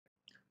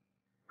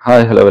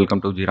Hi, hello, welcome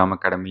to Jeeram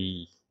Academy.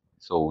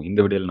 So, இந்த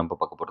வீடியோவில் நம்ம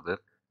பார்க்க போகிறது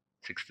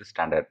 6th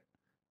standard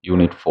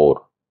unit 4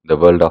 the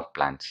world of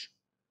plants.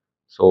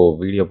 So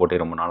video போட்டே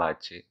ரொம்ப நாள்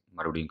ஆச்சு,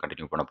 மறுபடியும்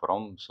கண்டினியூ பண்ண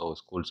போகிறோம். ஸோ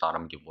ஸ்கூல்ஸ்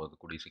ஆரம்பிக்கும் போது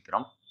கூடிய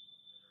சீக்கிரம்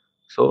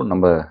ஸோ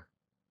நம்ம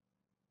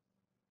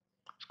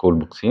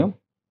ஸ்கூல் புக்ஸையும்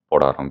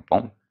போட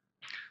ஆரம்பிப்போம்.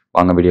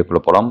 வாங்க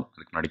வீடியோக்குள்ளே போகலாம்.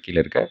 அதுக்கு முன்னாடி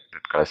கீழே இருக்க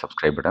red colour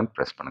subscribe button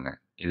press பண்ணுங்கள்.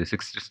 இது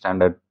 6th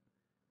standard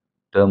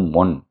term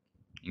 1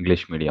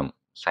 English medium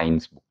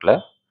science புக்கில்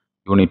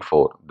unit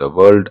 4 the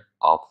world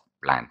of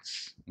plants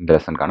இந்த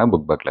லெசனுக்கான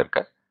புக் பேக்கில் இருக்க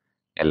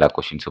எல்லா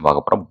கொஷின்ஸும்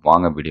பார்க்க போகிறோம்.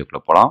 வாங்க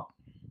வீடியோக்குள்ளே போகலாம்.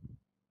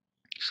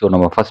 ஸோ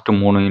நம்ம ஃபஸ்ட்டு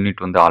 3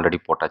 யூனிட் வந்து ஆல்ரெடி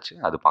போட்டாச்சு,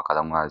 அது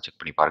பார்க்காதவங்க அதை செக்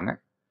பண்ணி பாருங்கள்.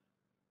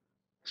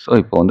 ஸோ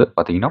இப்போ வந்து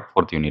பார்த்தீங்கன்னா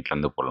 4th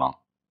யூனிட்லேருந்து போடலாம்.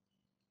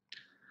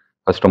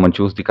 ஃபர்ஸ்ட் நம்ம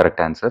choose the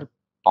correct answer.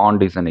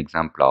 Bond is an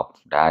example of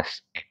dash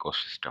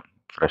ecosystem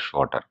fresh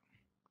water.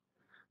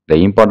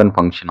 The important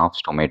function of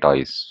stomata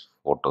is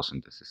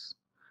photosynthesis.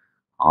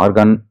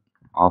 Organ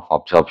of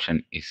absorption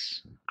is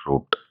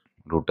root.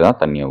 Route தான்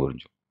தண்ணியை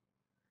உறிஞ்சும்.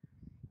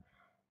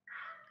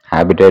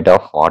 Habitat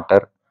of water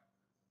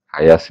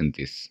hyacinth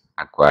is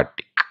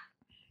aquatic.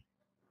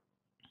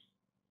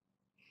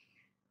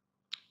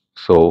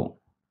 So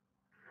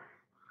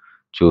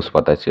choose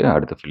பார்த்தாச்சு.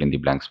 அடுத்து fill in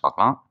the blanks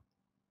பார்க்கலாம்.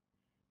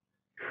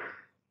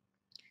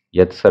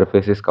 Earth's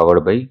surface is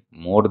covered by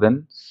more than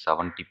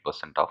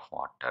 70% of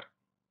water.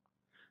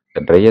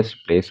 The driest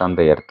place on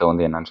the earth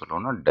வந்து என்னன்னு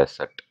சொல்லுவோம்னா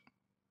desert.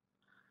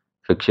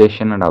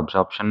 Fixation and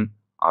absorption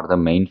are the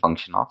main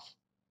function of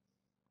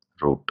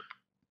root.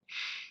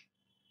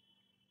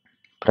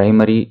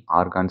 Primary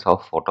organs of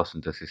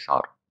photosynthesis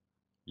are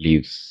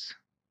leaves.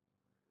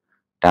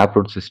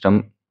 Taproot system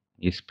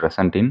is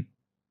present in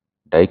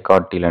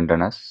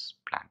dicotyledonous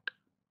plant.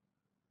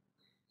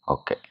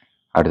 Okay.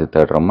 அடுத்து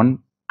third Roman,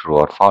 true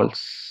or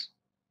false?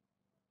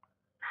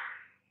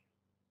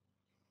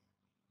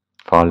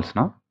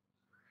 False-na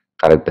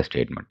correct the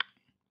statement.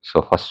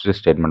 So first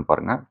statement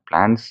பாருங்க,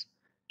 plants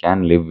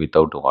can live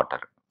without water.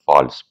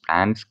 False.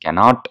 Plants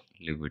cannot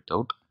live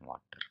without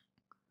water.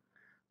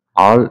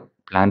 All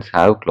plants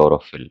have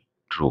chlorophyll.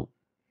 True.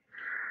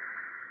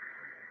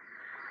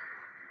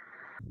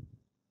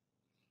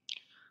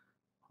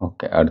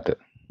 Okay, அடுத்து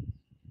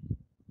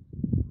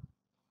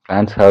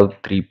plants have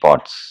 3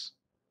 parts.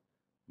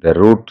 The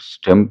root,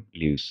 stem,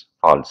 leaves.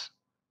 False.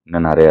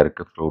 இன்னும் நிறைய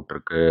இருக்கு, fruit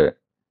இருக்கு,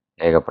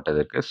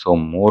 ஏகப்பட்டது இருக்கு. So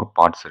more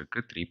parts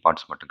இருக்கு, 3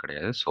 parts மட்டும்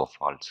கிடையாது. So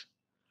falls.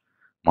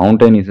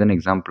 Mountain is an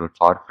example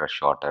for fresh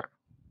water.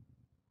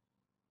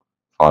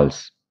 False.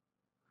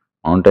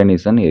 Mountain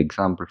is an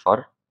example for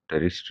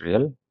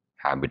terrestrial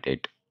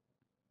habitat.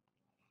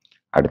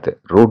 அடுத்து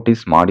root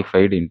is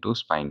modified into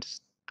spines.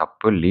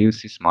 தப்பு.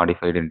 leaves is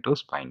modified into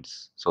spines.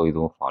 So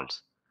இதுவும் false.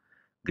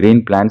 Green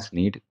plants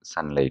need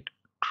sunlight.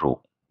 True.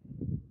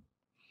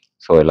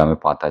 So எல்லாமே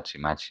பார்த்தாச்சு,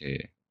 match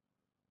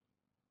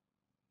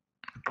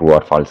true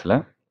R ஃபால்ஸில்.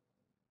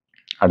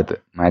 அடுத்து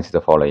match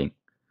the following.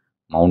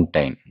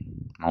 Mountain.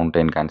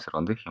 Mountain cancer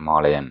வந்து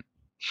Himalayan.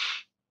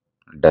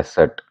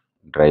 Dessert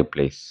try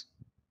place.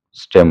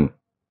 Stem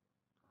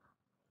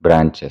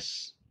branches.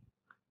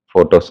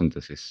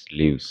 Photosynthesis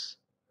leaves.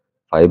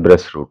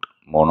 Fibrous root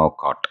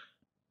monocot.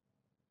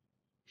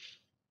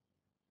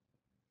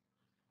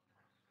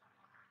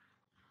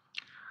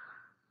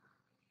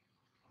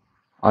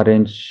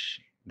 Arrange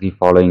the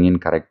following in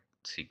correct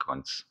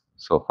sequence.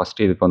 So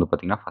first இதுக்கு வந்து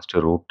பார்த்தீங்கன்னா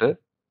first route,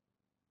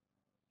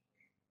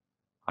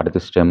 அடுத்து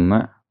stem,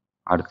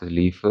 அடுத்து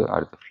leaf,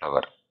 அடுத்து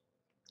flower.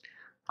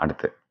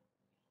 அடுத்து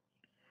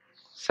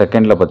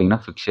செகண்டில்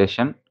பார்த்தீங்கன்னா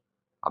ஃபிக்சேஷன்,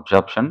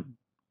 அப்சார்ப்ஷன்,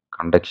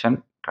 கண்டக்ஷன்,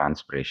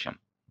 டிரான்ஸ்பிரேஷன்.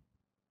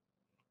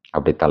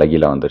 அப்படி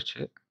தலைகீழ வந்துருச்சு.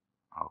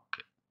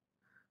 ஓகே.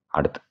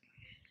 அடுத்து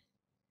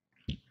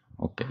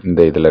ஓகே,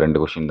 இந்த இதில்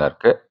 2 கொஷின் தான்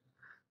இருக்குது.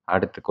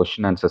 அடுத்து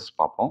கொஷின் ஆன்சர்ஸ்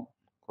பார்ப்போம்.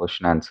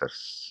 Question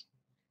answers.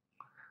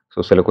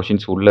 ஸோ சில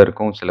கொஷின்ஸ் உள்ளே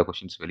இருக்கும், சில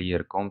கொஷின்ஸ் வெளியே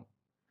இருக்கும்.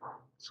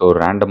 ஸோ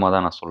ரேண்டமாக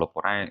தான் நான் சொல்ல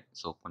போகிறேன்.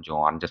 ஸோ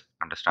கொஞ்சம்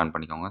அண்டர்ஸ்டாண்ட்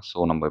பண்ணிக்கோங்க.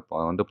 ஸோ நம்ம இப்போ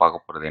வந்து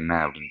பார்க்க போகிறது என்ன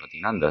அப்படின்னு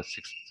பார்த்தீங்கன்னா, இந்த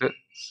 6th,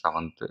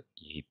 7th,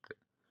 8th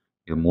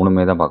இது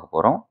 3மே தான் பார்க்க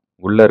போகிறோம்.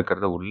 உள்ளே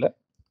இருக்கிறத உள்ளே,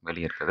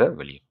 வெளியே இருக்கிறத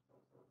வெளியே.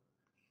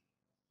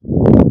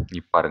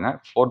 இப்போ பாருங்க,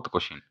 4th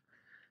question.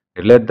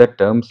 Relate the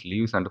terms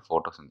leaves and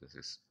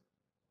photosynthesis.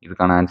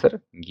 இதுக்கான ஆன்சர்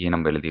இங்கேயே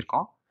நம்ம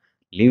எழுதியிருக்கோம்.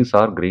 Leaves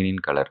R green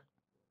in colour.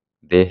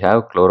 They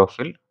have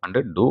chlorophyll and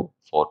two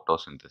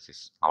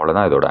photosynthesis.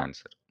 அவ்வளோதான் இதோட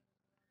ஆன்சர்.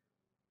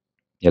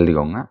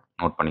 எழுதிக்கோங்க,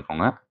 நோட்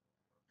பண்ணிக்கோங்க.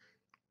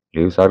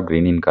 Leaves are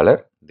green in color.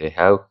 They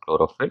have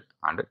chlorophyll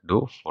and do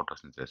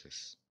photosynthesis.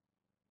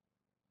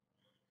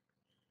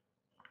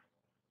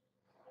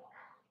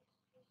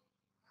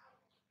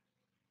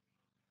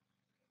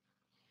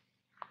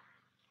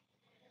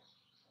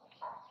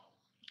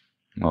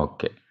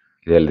 Okay,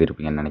 இது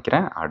எழுதியிருப்பீங்கன்னு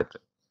நினைக்கிறேன். அடுத்து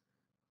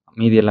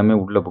மீதி எல்லாமே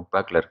உள்ள புக்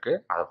பேக்கில்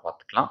இருக்குது, அதை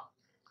பார்த்துக்கலாம்.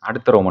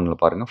 அடுத்த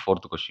ரோமனில் பாருங்கள்,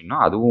 4th கொஸ்டின்னா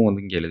அதுவும்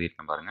வந்து இங்கே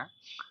எழுதியிருக்கேன் பாருங்கள்.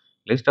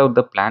 List out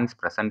the plans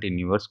present in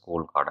your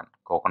school garden.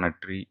 Coconut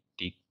tree,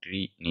 டீக்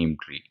tree, neem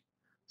tree.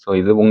 So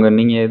இது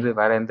நீங்கள் எது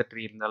வேறு எந்த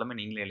ட்ரீ இருந்தாலுமே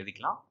நீங்களே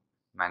எழுதிக்கலாம்.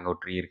 மேங்கோ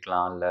ட்ரீ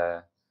இருக்கலாம், இல்லை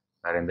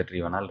வேறு எந்த ட்ரீ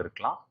வேணாலும்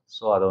இருக்கலாம்.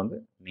 ஸோ அதை வந்து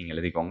நீங்கள்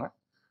எழுதிக்கோங்க.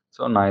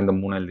 ஸோ நான் இந்த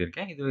 3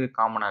 எழுதியிருக்கேன். இது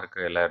காமனா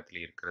இருக்கிற எல்லா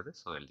இடத்துலயும் இருக்கிறது.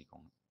 ஸோ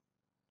எழுதிக்கோங்க.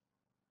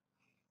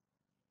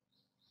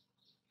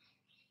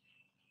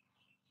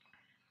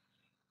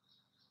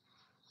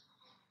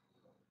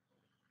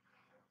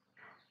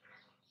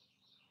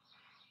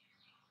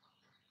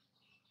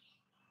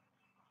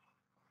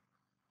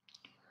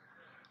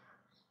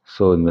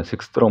 ஸோ இந்த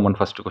 6த் ரோமன்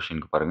ஃபர்ஸ்ட்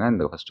கொஸ்டினுக்கு பாருங்க.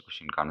 இந்த first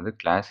கொஸ்டினுக்கானது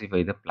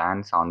classify the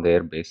plants on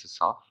their basis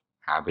of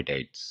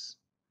ஹேபிடைட்ஸ்.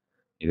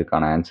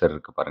 இதுக்கான ஆன்சர்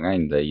இருக்கு பாருங்க.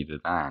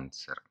 இதுதான்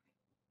ஆன்சர்.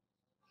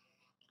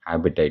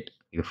 ஹேபிடைட்.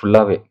 இது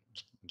ஃபுல்லாவே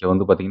இங்க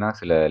வந்து பார்த்தீங்கன்னா,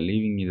 சில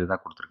லீவிங்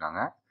இதுதான்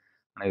குடுத்துருக்காங்க.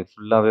 ஆனா இது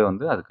ஃபுல்லாவே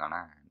வந்து அதுக்கான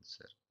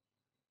ஆன்சர்.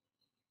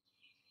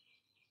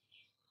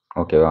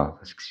 ஓகேவா?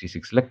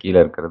 66ல கீழ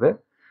இருக்கிறது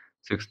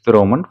 6த்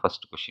ரோமன்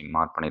ஃபர்ஸ்ட் கொஸ்டின்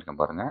மார்க்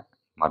பண்ணியிருக்கேன் பாருங்க.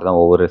 இது மாரி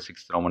தான் ஒவ்வொரு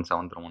 6த் ரோமன்,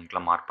 7த்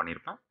ரோமனுக்குலாம் மார்க்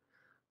பண்ணியிருப்பேன்.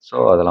 ஸோ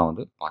அதெல்லாம்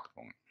வந்து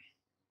பார்த்துக்கோங்க.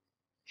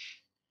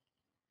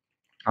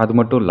 அது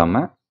மட்டும்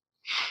இல்லாம,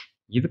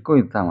 இதுக்கும்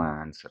இதுதான்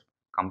answer.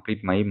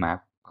 Complete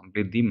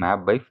the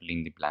map by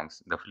filling the blanks.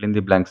 இந்த ஃபில்லிங்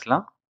தி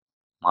பிளாங்க்ஸ்லாம்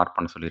மார்க்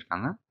பண்ண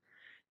சொல்லியிருக்காங்க.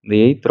 இந்த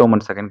 8த்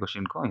ரோமன் செகண்ட்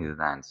கொஸ்டினுக்கும்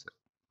இதுதான் ஆன்சர்.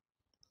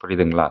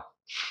 புரியுதுங்களா?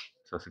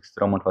 ஸோ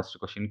 6த் ரோமன் ஃபர்ஸ்ட்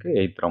கொஸ்டினுக்கு,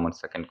 8த் ரோமன்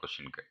செகண்ட்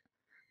கொஸ்டினுக்கு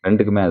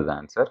 2க்குமே அதுதான்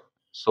ஆன்சர்.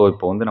 ஸோ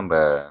இப்போ வந்து நம்ம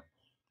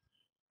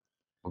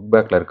புக்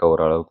பேக்ல இருக்க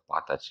ஓரளவுக்கு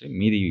பார்த்தாச்சு.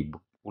 மீதி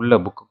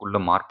புக்குக்குள்ள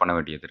மார்க் பண்ண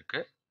வேண்டியது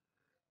இருக்கு.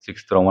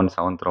 6த் ரோமன்,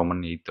 7த் ரோமன்,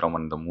 8த்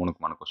ரோமன் இந்த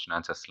 3க்குமான கொஸ்டின்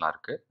ஆன்சர்ஸ்லாம்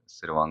இருக்கு.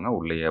 சரி வாங்க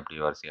உள்ளேயே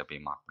அப்படியே வரிசையா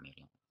போய் மார்க்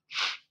பண்ணிடலாம்.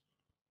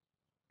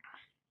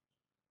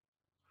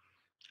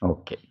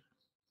 ஓகே.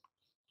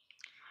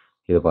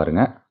 இது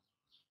பாருங்க.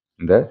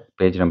 இந்த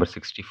பேஜ் நம்பர்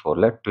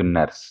 64ல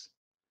ட்வின்னர்ஸ்.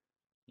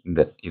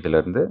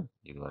 இதிலிருந்து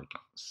இது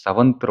வரைக்கும்.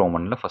 7த்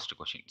ரோமன்ல ஃபர்ஸ்ட்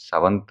கொஸ்டின்.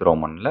 7த்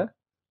ரோமன்ல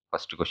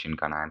ஃபர்ஸ்ட்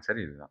கொஸ்டினுக்கான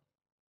ஆன்சர் இதுதான்.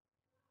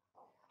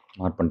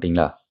 மார்க்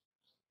பண்ணிட்டீங்களா?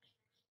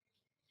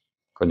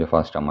 கொஞ்சம்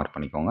ஃபாஸ்ட்டா மார்க்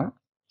பண்ணிக்கோங்க.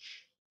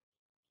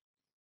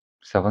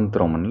 7த்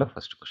ரோமன்ல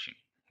ஃபர்ஸ்ட் கொஸ்டின்.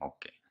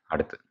 ஓகே.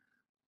 அடுத்து.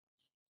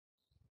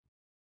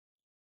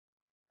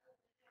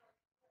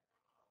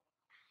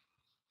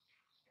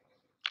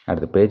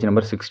 அடுத்து பேஜ்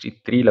நம்பர்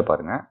 63ல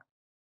பாருங்க.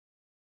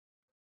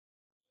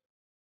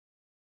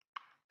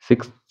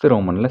 6த்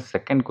ரோமன்ல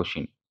செகண்ட்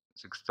கொஸ்டின்.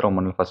 6த்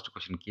ரோமன்ல ஃபர்ஸ்ட்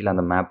கொஸ்டின் கீழ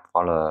அந்த மேப்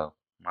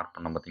மார்க்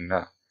பண்ணோம்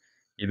பார்த்தீங்களா?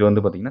 இது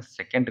வந்து பார்த்தீங்கன்னா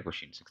செகண்ட்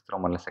கொஸ்டின். 6த்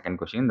ரோமன்ல second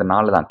question. இந்த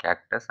 4 தான்.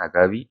 கேக்டஸ்,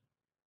 அகாவி,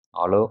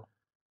 ஆலோ,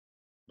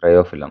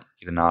 பிரையோஃபிலம்.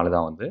 இது 4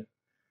 தான் வந்து.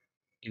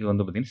 இது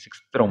வந்து பார்த்தீங்கன்னா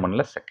 6த்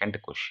ரோமன்ல செகண்ட்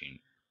கொஸ்டின்.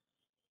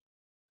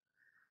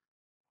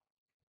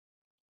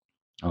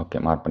 ஓகே.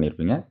 மார்க்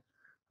பண்ணியிருப்பீங்க.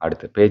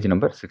 அடுத்து பேஜ்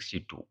நம்பர்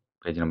 62.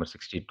 பேஜ் நம்பர்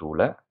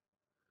 62ல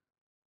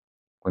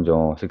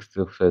கொஞ்சம்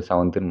 6த்து,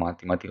 7த்துன்னு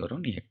மாத்தி மாத்தி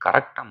வரும். நீங்க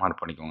கரெக்ட்டா மார்க்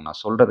பண்ணிக்கோங்க. நான்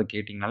சொல்றத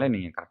கேட்டீங்கனாலே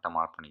நீங்க கரெக்ட்டா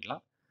மார்க்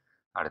பண்ணிக்கலாம்.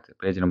 அடுத்து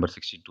பேஜ் நம்பர்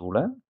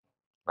 62ல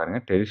பாருங்க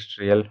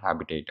டெரிஸ்ட்ரியல்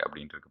ஹேபிடேட்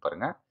அப்படின்னு இருக்கு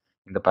பாருங்க.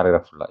 இந்த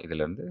பேராகிராஃப் ஃபுல்லா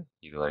இதிலிருந்து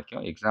இது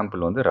வரைக்கும்.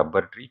 எக்ஸாம்பிள் வந்து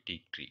ரப்பர் ட்ரீ,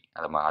 டீக் ட்ரீ.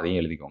 அதையும்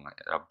எழுதிக்கோங்க.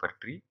 Rubber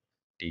tree,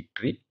 டீக்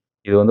tree.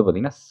 இது வந்து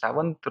பார்த்தீங்கன்னா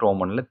 7த்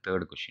ரோமன்ல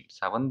 3rd கொஸ்டின்.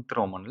 7த்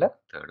ரோமன்ல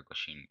 3rd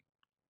question.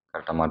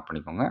 கரெக்ட்டா மார்க்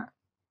பண்ணிக்கோங்க.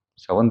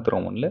 7த்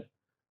ரோமன்ல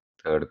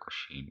 3rd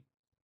கொஸ்டின்.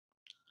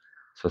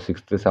 ஸோ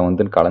 6த்து,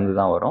 7த்துன்னு கலந்து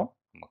தான் வரும்.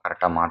 நம்ம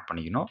கரெக்ட்டா மார்க்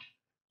பண்ணிக்கணும்.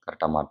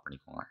 கரெக்ட்டா மார்க்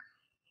பண்ணிக்கோங்க.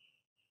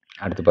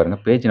 அடுத்து பாருங்க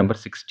பேஜ் நம்பர்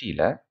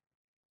 60ல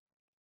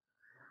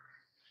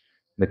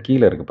இந்த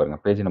கீழ இருக்கு பாருங்க.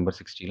 Page number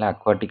 60ல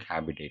aquatic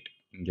habitat.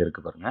 இங்க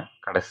இருக்கு பாருங்க.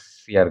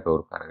 கடைசியா இருக்க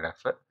ஒரு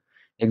paragraph.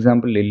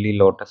 Example lily,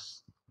 lotus,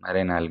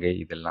 marine algae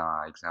இதெல்லாம்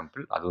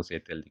எக்ஸாம்பிள். அதுவும்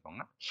சேர்த்து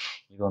எழுதிக்கோங்க.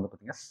 இது வந்து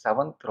பார்த்தீங்கன்னா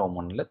 7த்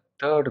ரோமன்ல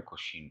 3rd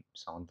கொஸ்டின்.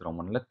 7த்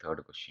ரோமன்ல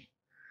 3rd question.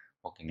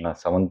 ஓகேங்களா?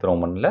 7த்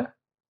ரோமன்ல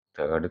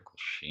 3rd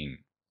கொஸ்டின்.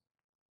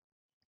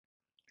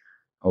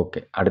 ஓகே.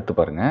 அடுத்து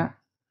பாருங்க.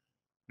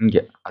 இங்க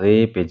அதே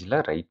பேஜ்ல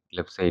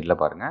லெஃப்ட் சைடுல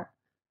பாருங்க.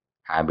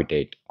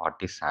 ஹேபிடேட்.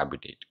 What is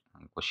habitat?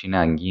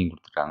 கொஸ்டின அங்கேயும்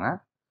குடுத்துட்டாங்க.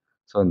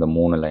 ஸோ இந்த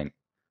 3 line.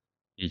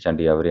 Each and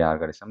every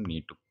organism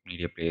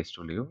need a place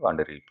to live and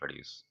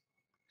reproduce.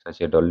 Such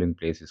a dwelling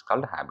place is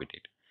called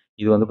habitat.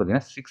 இது வந்து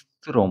பார்த்தீங்கன்னா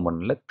 6th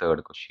ரோமன்ல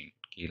 3rd கொஸ்டின்.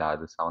 கீழே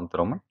அது 7th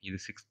ரோமன். இது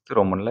 6th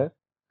ரோமன்ல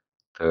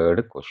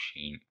 3rd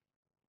கொஸ்டின்.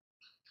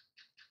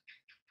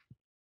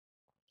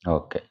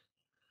 ஓகே.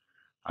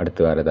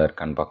 அடுத்து வேற ஏதாவது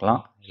இருக்கான்னு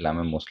பார்க்கலாம்.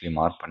 எல்லாமே மோஸ்ட்லி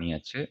மார்க்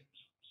பண்ணியாச்சு.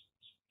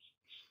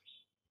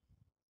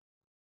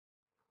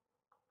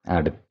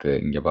 அடுத்து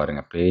இங்க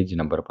பாருங்க. பேஜ்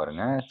நம்பர்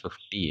பாருங்க.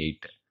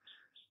 58.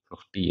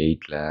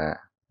 58ல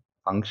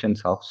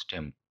ஃபங்க்ஷன்ஸ் ஆஃப்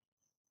ஸ்டெம்.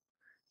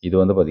 இது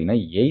வந்து பார்த்தீங்கன்னா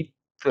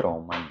 8th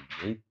Roman.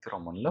 8th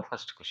ரோமன்ல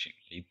first question.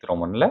 8th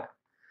ரோமன்ல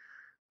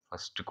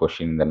first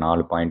question. இந்த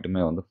 4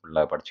 பாயிண்ட்டுமே வந்து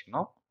ஃபுல்லா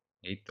படிச்சுக்கணும்.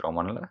 8th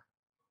ரோமன்ல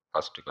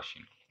first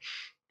question.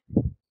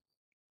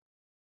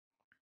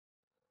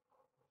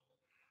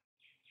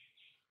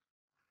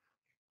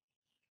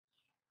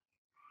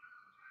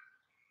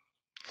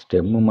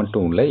 ஸ்டெம்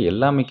மட்டும் இல்ல,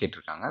 எல்லாமே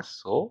கேட்டிருக்காங்க.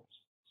 ஸோ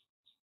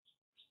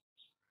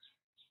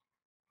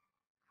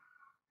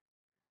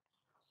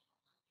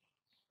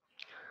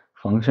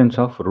ஃபங்க்ஷன்ஸ்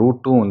ஆஃப்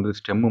ரூட்டும் வந்து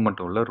ஸ்டெம்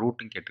மட்டும் இல்ல,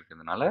 ரூட்டும்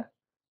கேட்டிருக்கிறதுனால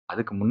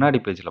அதுக்கு முன்னாடி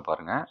பேஜ்ல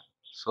பாருங்க.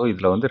 ஸோ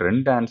இதுல வந்து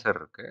 2 ஆன்சர்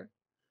இருக்கு.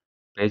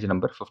 பேஜ்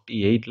நம்பர்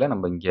 58ல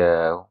நம்ம இங்க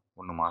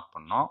ஒண்ணு மார்க்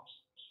பண்ணோம்.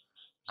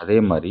 அதே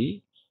மாதிரி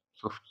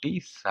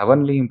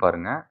 57லையும்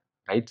பாருங்க.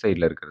 ரைட்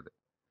சைடில் இருக்கிறது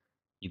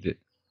இது.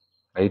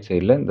 ரைட்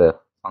சைடில் இந்த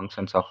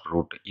ஃபங்க்ஷன்ஸ் ஆஃப்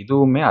ரூட்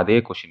இதுவுமே அதே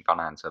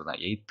கொஷினுக்கான ஆன்சர் தான்.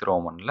 8th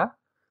ரோமனில்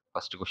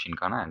ஃபஸ்ட்டு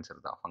கொஷினுக்கான ஆன்சர்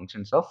தான்.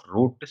 ஃபங்க்ஷன்ஸ் ஆஃப்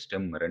ரூட்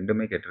ஸ்டெம்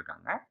ரெண்டுமே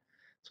கேட்டிருக்காங்க.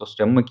 ஸோ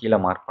ஸ்டெம்மு கீழே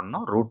மார்க்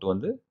பண்ணோம், ரூட்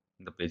வந்து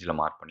இந்த பேஜில்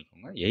மார்க்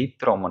பண்ணிக்கோங்க.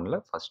 8th ரோமனில்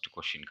first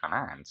கொஷினுக்கான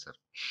answer.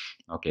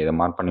 ஓகே, இதை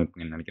மார்க்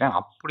பண்ணிருக்கீங்கன்னு நினைக்கிறேன்.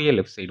 அப்படியே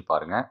லெஃப்ட் சைடு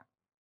பாருங்கள்,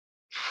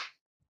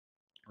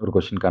 ஒரு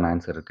கொஷினுக்கான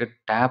ஆன்சர் இருக்குது.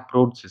 Tape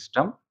root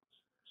system,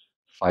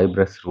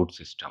 fibrous root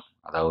system.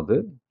 அதாவது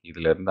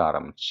இதிலேருந்து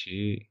ஆரம்பித்து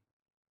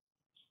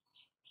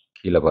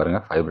கீழே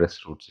பாருங்கள் ஃபைப்ரஸ்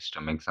ரூட்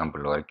சிஸ்டம்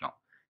எக்ஸாம்பிள் வரைக்கும்.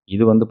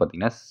 இது வந்து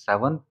பார்த்தீங்கன்னா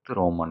 7th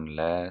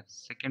ரோமனில்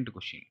second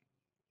question.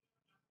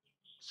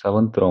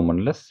 7th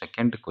ரோமனில்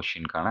second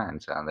கொஷினுக்கான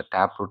answer. அந்த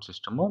tape root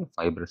சிஸ்டமும்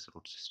fibrous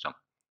root system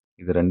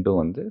இது ரெண்டும்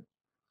வந்து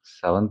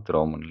 7th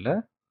ரோமனில்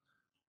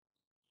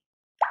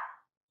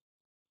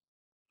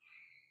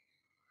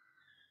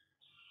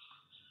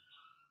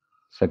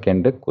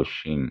second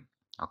question.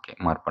 Okay,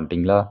 mark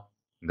பண்ணிட்டீங்களா?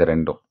 இந்த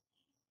ரெண்டும்.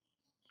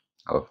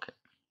 ஓகே,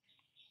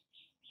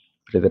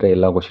 கிட்டத்தட்ட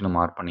எல்லா கொஷினும்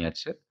மார்க்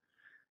பண்ணியாச்சு.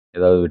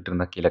 ஏதாவது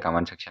விட்டுருந்தா கீழே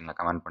கமெண்ட் செக்ஷனில்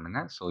கமெண்ட்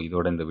பண்ணுங்கள். ஸோ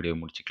இதோட இந்த வீடியோ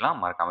முடிச்சிக்கலாம்.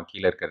 மறக்காமல்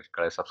கீழே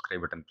இருக்க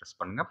சப்ஸ்கிரைப் பட்டன் ப்ரெஸ்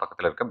பண்ணுங்கள்.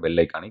 பக்கத்தில் இருக்க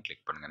பெல் ஐக்கானை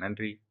கிளிக் பண்ணுங்கள்.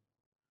 நன்றி.